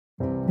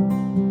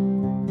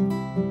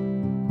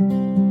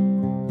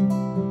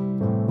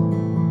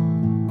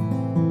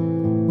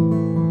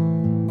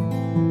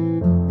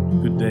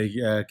Good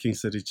day, King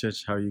City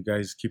Church. How are you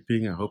guys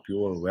keeping? I hope you're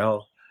all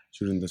well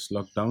during this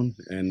lockdown.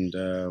 And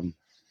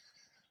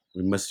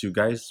we miss you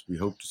guys. We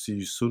hope to see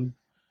you soon.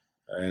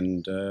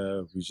 And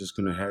we're just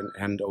going to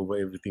hand over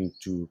everything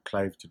to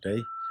Clive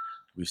today.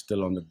 We're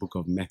still on the book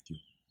of Matthew.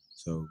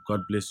 So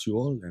God bless you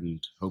all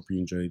and hope you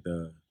enjoy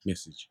the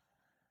message.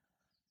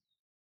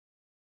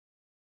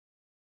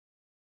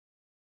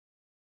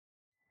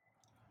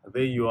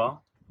 There you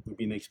are. We've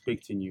been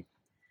expecting you.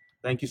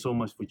 Thank you so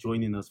much for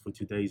joining us for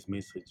today's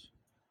message.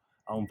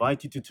 I'll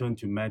invite you to turn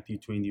to Matthew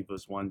 20,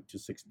 verse 1 to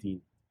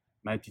 16.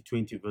 Matthew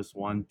 20, verse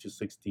 1 to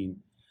 16.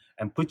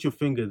 And put your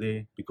finger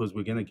there because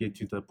we're going to get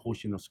to the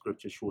portion of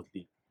scripture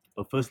shortly.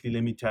 But firstly,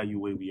 let me tell you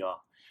where we are.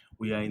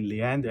 We are in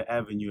Leander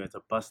Avenue at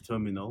a bus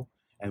terminal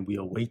and we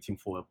are waiting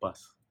for a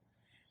bus.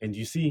 And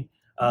you see,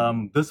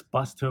 this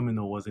bus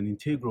terminal was an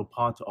integral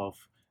part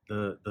of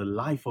the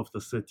life of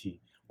the city.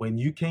 When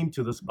you came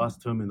to this bus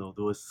terminal,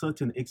 there were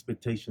certain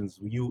expectations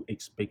you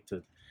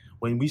expected.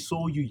 When we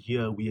saw you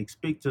here, we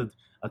expected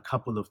a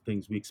couple of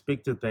things. We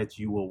expected that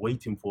you were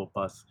waiting for a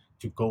bus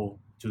to go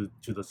to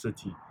the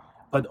city.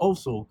 But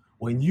also,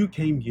 when you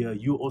came here,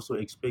 you also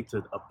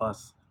expected a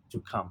bus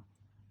to come.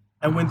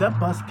 And when that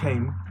bus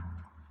came,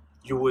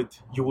 you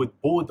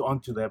would board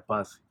onto that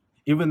bus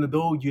even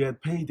though you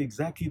had paid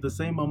exactly the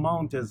same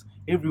amount as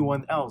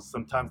everyone else.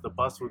 Sometimes the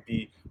bus would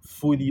be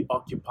fully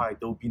occupied,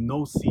 there would be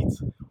no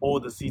seats, all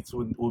the seats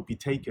would be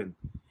taken.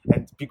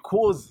 And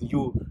because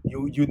you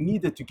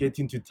needed to get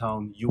into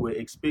town, you were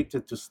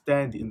expected to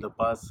stand in the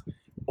bus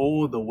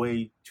all the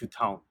way to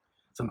town.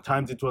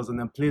 Sometimes it was an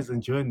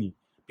unpleasant journey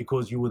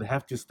because you would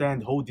have to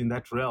stand holding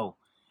that rail,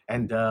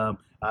 and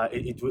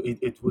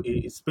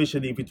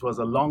especially if it was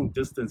a long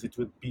distance, it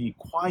would be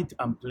quite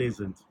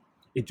unpleasant.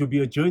 It would be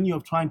a journey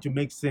of trying to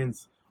make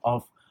sense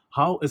of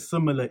how a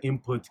similar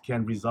input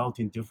can result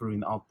in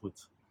differing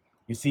outputs.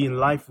 You see, in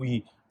life,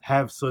 we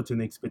have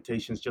certain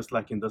expectations, just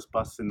like in this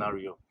past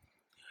scenario.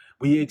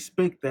 We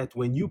expect that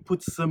when you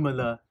put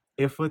similar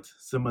effort,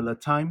 similar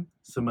time,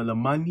 similar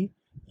money,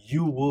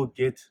 you will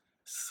get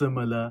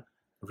similar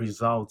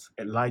results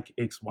like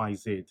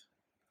XYZ.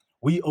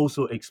 We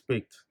also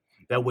expect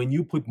that when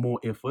you put more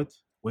effort,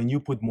 when you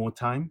put more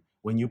time,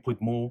 when you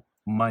put more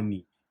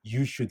money,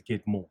 you should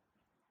get more.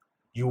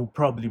 You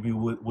probably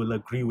will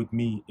agree with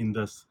me in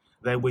this,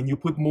 that when you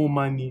put more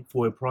money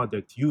for a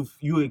product,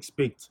 you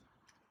expect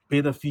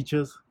better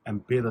features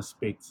and better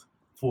specs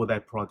for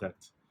that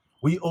product.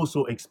 We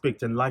also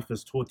expect, and life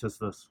has taught us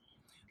this,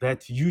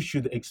 that you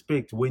should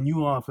expect when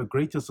you are of a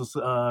greater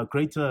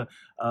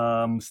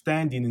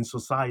standing in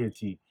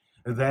society,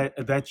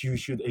 that you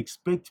should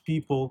expect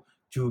people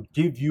to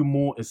give you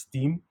more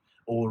esteem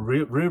or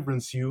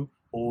reverence you,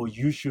 or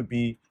you should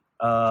be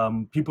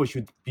people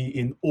should be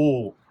in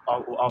awe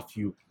of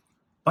you.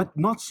 But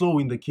not so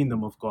in the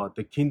kingdom of God.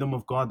 The kingdom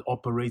of God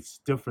operates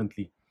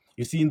differently.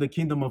 You see, in the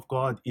kingdom of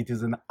God, it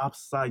is an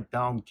upside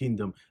down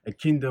kingdom, a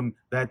kingdom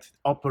that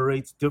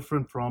operates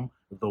different from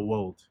the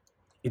world.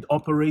 It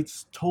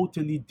operates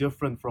totally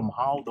different from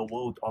how the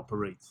world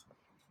operates.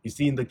 You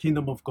see, in the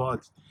kingdom of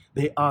God,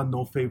 there's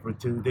no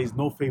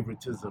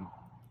favoritism.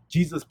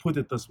 Jesus put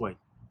it this way.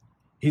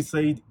 He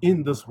said,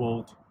 in this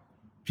world,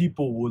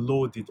 people will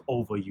lord it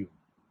over you,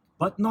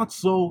 but not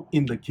so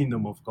in the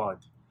kingdom of God.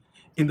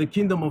 In the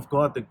kingdom of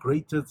God, the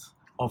greatest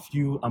of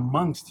you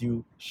amongst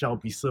you shall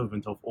be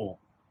servant of all.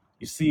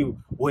 You see,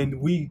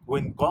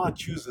 when God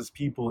chooses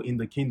people in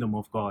the kingdom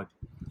of God,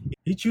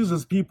 He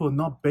chooses people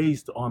not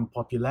based on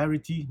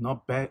popularity,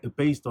 not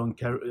based on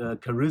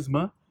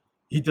charisma.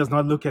 He does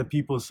not look at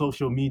people's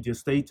social media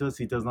status.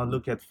 He does not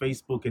look at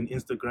Facebook and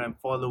Instagram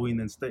following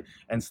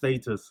and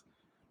status.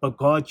 But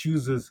God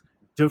chooses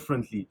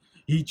differently.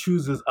 He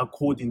chooses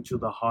according to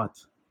the heart.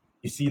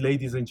 You see,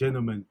 ladies and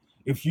gentlemen,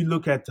 if you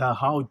look at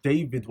how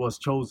David was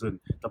chosen,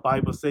 the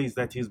Bible says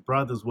that his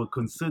brothers were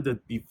considered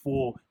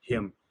before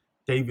him.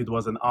 David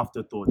was an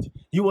afterthought.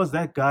 He was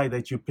that guy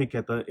that you pick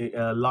at the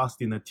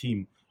last in a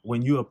team.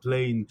 When you are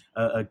playing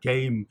a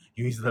game,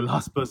 he's the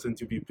last person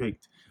to be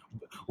picked.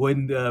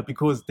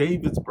 Because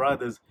David's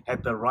brothers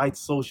had the right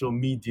social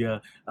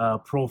media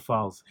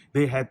profiles,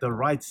 they had the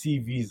right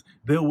CVs,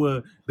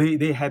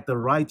 they had the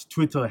right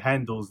Twitter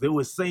handles, they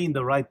were saying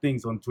the right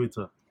things on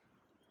Twitter.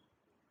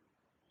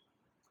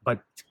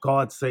 But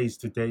God says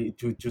today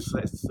to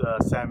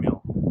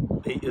Samuel,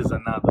 there is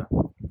another.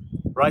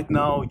 Right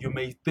now, you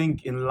may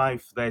think in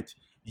life that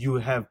you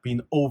have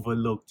been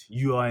overlooked,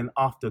 you are an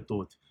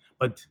afterthought.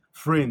 But,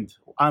 friend,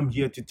 I'm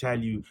here to tell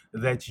you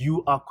that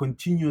you are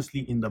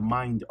continuously in the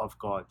mind of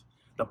God.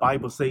 The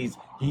Bible says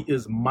He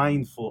is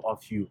mindful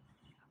of you.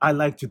 I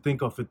like to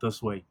think of it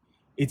this way.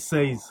 It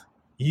says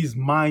His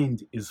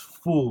mind is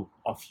full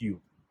of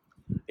you.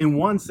 In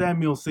 1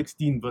 Samuel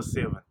 16, verse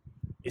 7,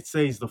 it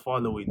says the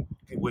following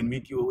when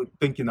we were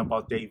thinking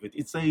about David.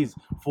 It says,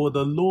 for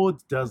the Lord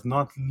does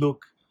not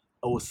look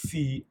or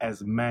see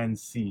as man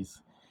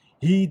sees.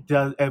 He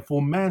does, and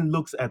for man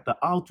looks at the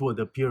outward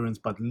appearance,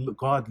 but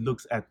God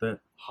looks at the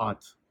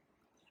heart.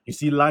 You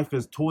see, life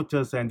has taught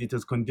us and it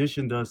has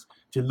conditioned us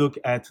to look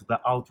at the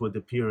outward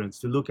appearance,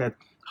 to look at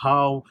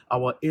how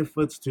our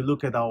efforts, to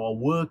look at our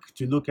work,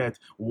 to look at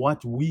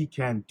what we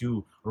can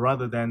do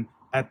rather than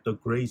at the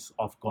grace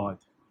of God.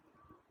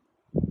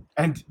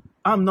 And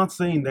I'm not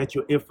saying that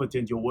your effort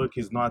and your work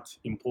is not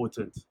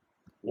important.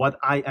 What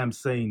I am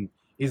saying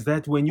is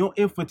that when your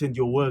effort and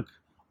your work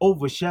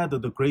overshadow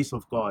the grace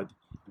of God,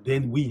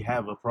 then we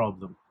have a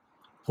problem.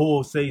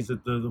 Paul says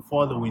that the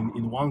following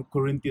in 1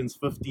 Corinthians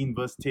 15,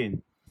 verse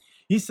 10.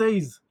 He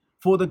says,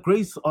 for the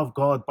grace of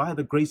God, by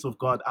the grace of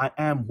God, I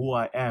am who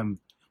I am.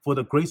 For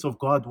the grace of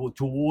God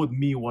toward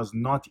me was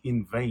not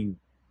in vain.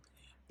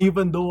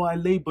 Even though I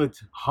labored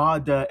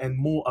harder and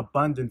more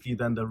abundantly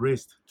than the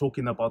rest,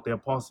 talking about the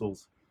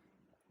apostles,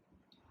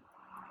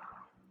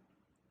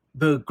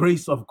 the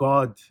grace of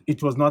God,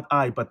 it was not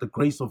I, but the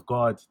grace of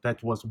God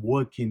that was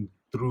working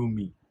through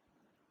me.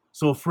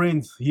 So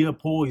friends, here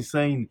Paul is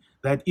saying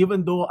that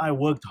even though I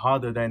worked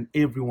harder than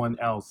everyone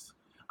else,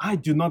 I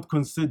do not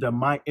consider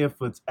my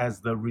efforts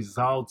as the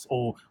results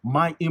or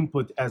my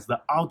input as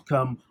the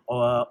outcome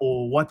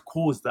or what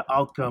caused the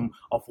outcome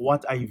of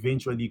what I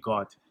eventually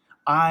got.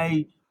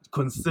 I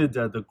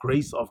consider the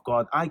grace of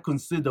God. I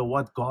consider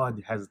what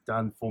God has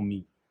done for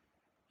me.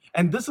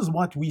 And this is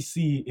what we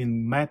see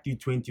in Matthew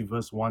 20,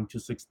 verse 1 to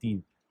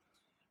 16.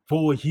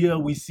 For here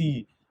we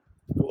see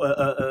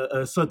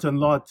a certain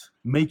lot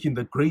making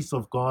the grace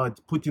of God,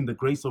 putting the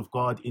grace of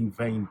God in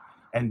vain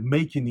and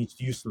making it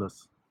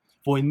useless.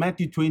 For in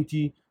Matthew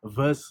 20,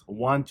 verse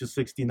 1 to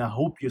 16, I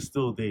hope you're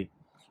still there.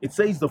 It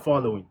says the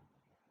following.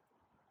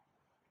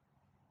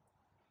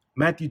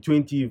 Matthew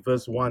 20,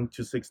 verse 1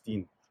 to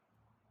 16.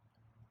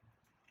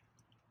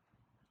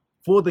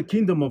 For the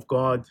kingdom of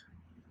God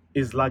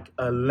is like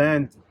a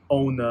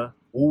landowner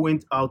who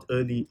went out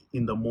early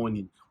in the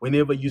morning.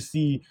 Whenever you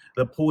see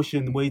the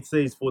portion where it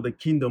says for the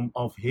kingdom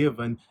of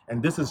heaven,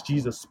 and this is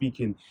Jesus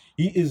speaking,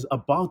 he is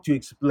about to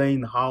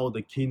explain how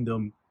the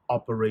kingdom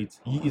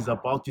operates. He is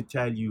about to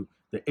tell you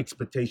the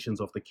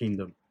expectations of the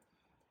kingdom.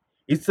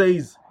 It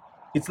says,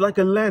 it's like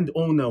a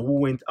landowner who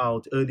went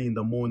out early in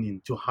the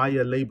morning to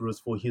hire laborers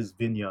for his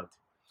vineyard.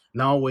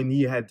 Now, when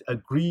he had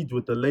agreed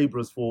with the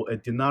laborers for a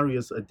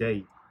denarius a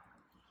day,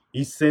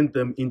 he sent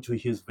them into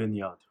his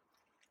vineyard.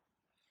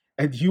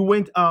 And he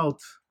went out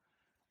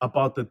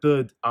about the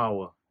third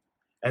hour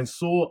and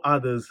saw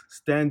others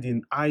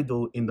standing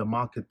idle in the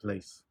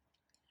marketplace,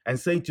 and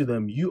say to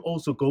them, you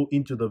also go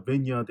into the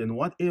vineyard, and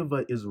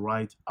whatever is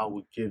right I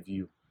will give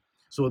you.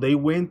 So they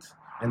went,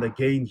 and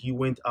again he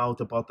went out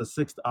about the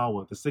sixth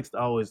hour. The sixth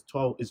hour is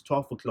 12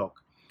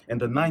 o'clock, and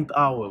the ninth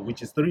hour,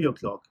 which is 3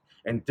 o'clock,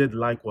 and did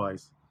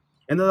likewise.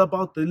 And at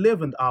about the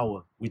 11th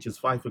hour, which is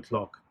 5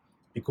 o'clock,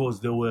 because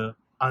they were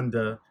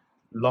under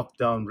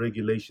lockdown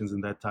regulations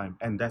in that time,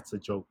 and that's a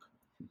joke.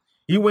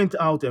 He went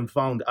out and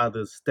found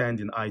others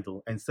standing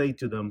idle, and said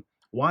to them,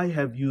 why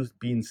have you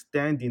been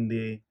standing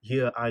there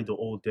here idle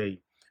all day?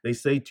 They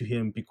say to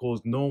him,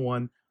 because no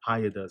one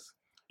hired us.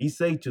 He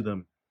said to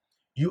them,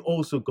 you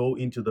also go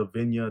into the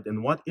vineyard,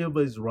 and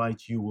whatever is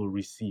right you will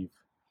receive.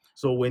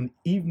 So when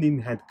evening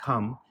had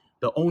come,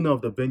 the owner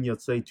of the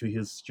vineyard said to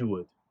his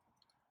steward,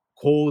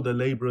 call the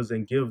laborers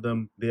and give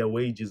them their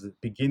wages,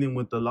 beginning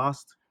with the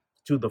last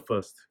to the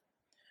first.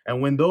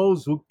 And when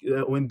those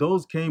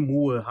came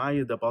who were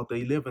hired about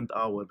the 11th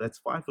hour, that's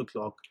 5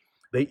 o'clock,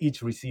 they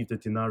each received a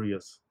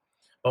denarius.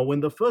 But when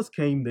the first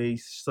came, they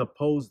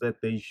supposed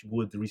that they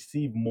would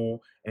receive more,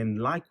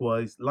 and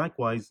likewise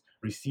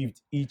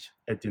received each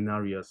a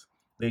denarius.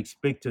 They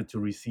expected to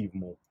receive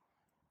more.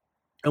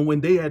 And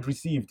when they had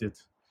received it,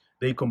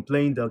 they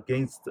complained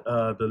against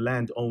the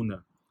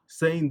landowner,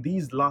 saying,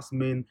 these last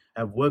men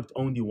have worked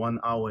only 1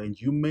 hour, and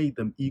you made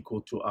them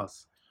equal to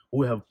us,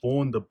 who have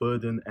borne the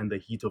burden and the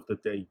heat of the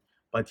day.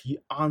 But he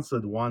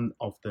answered one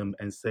of them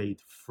and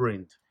said,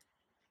 friend,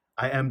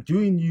 I am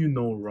doing you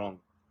no wrong.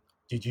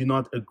 Did you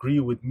not agree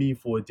with me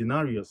for a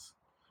denarius?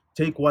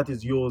 Take what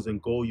is yours and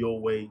go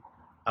your way.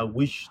 I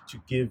wish to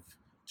give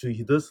to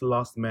this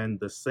last man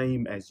the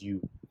same as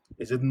you.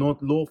 Is it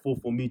not lawful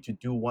for me to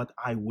do what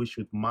I wish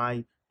with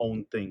my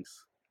own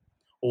things?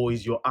 Or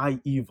is your eye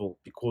evil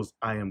because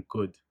I am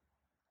good?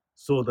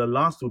 So the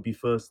last will be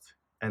first,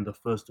 and the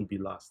first will be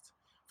last.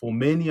 For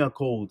many are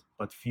called,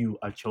 but few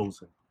are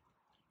chosen.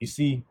 You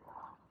see,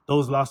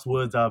 those last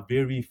words are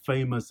very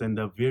famous and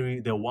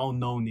they're well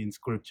known in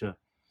scripture.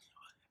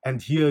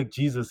 And here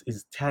Jesus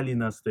is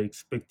telling us the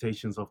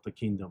expectations of the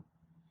kingdom.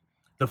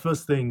 The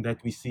first thing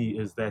that we see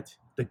is that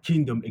the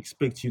kingdom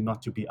expects you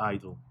not to be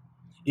idle.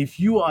 If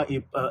you are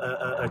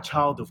a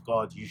child of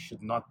God, you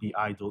should not be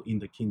idle in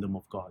the kingdom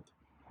of God.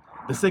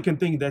 The second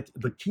thing that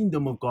the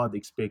kingdom of God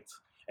expects,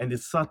 and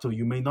it's subtle,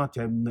 you may not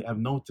have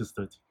noticed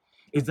it,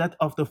 is that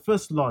of the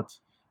first lot,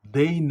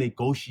 they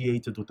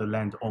negotiated with the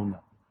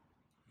landowner.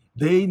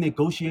 They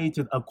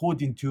negotiated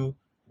according to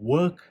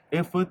work,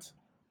 effort,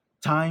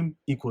 Time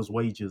equals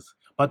wages.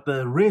 But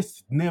the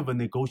rest never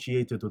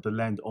negotiated with the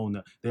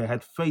landowner. They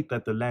had faith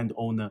that the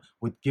landowner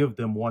would give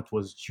them what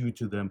was due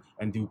to them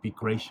and they would be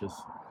gracious.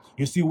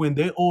 You see, when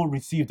they all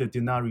received a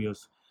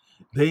denarius,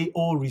 they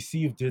all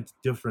received it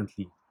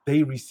differently.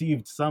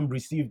 Some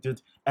received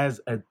it as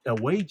a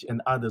wage,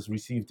 and others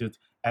received it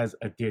as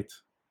a debt.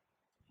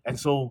 And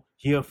so,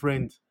 here,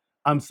 friend,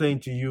 I'm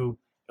saying to you,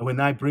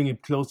 when I bring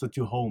it closer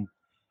to home,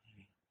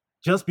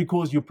 just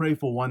because you pray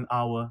for 1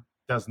 hour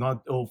does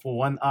not, or for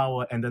 1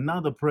 hour and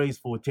another prays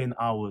for 10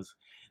 hours,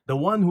 the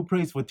one who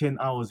prays for 10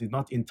 hours is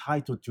not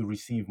entitled to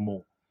receive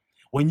more.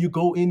 When you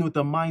go in with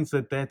the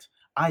mindset that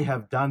I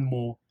have done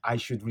more, I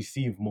should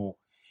receive more,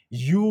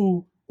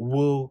 you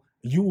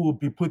will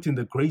be putting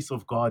the grace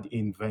of God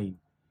in vain.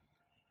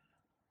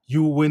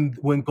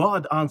 When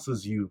God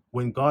answers you,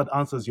 when God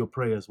answers your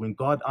prayers, when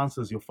God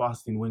answers your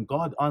fasting, when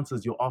God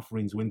answers your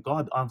offerings, when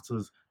God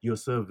answers your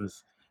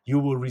service, you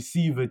will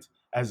receive it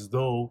as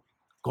though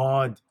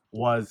it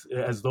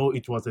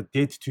was a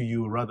debt to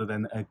you rather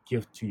than a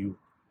gift to you.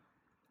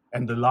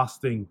 And the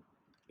last thing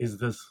is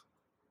this,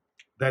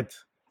 that,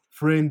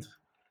 friend,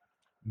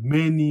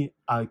 many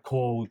are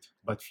called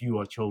but few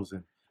are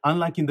chosen.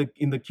 Unlike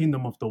in the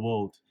kingdom of the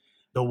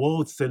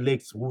world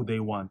selects who they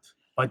want.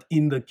 But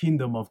in the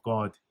kingdom of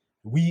God,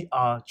 we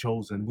are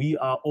chosen. We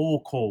are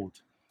all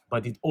called.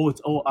 But it's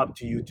all up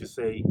to you to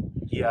say,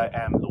 here I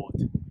am,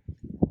 Lord.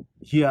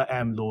 Here I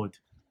am, Lord.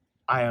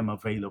 I am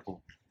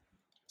available.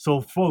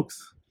 So,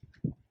 folks,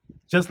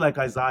 just like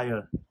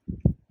Isaiah,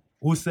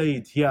 who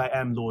said, here I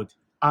am, Lord,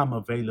 I'm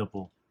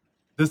available.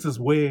 This is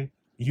where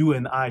you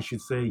and I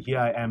should say, here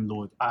I am,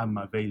 Lord, I'm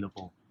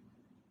available.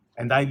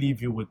 And I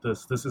leave you with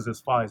this. This is as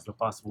far as the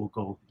past will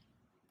go.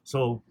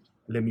 So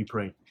let me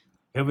pray.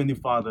 Heavenly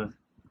Father,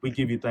 we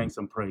give you thanks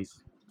and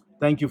praise.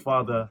 Thank you,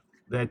 Father,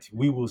 that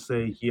we will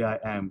say, here I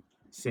am,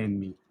 send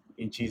me.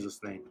 In Jesus'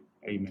 name,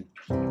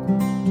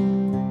 amen.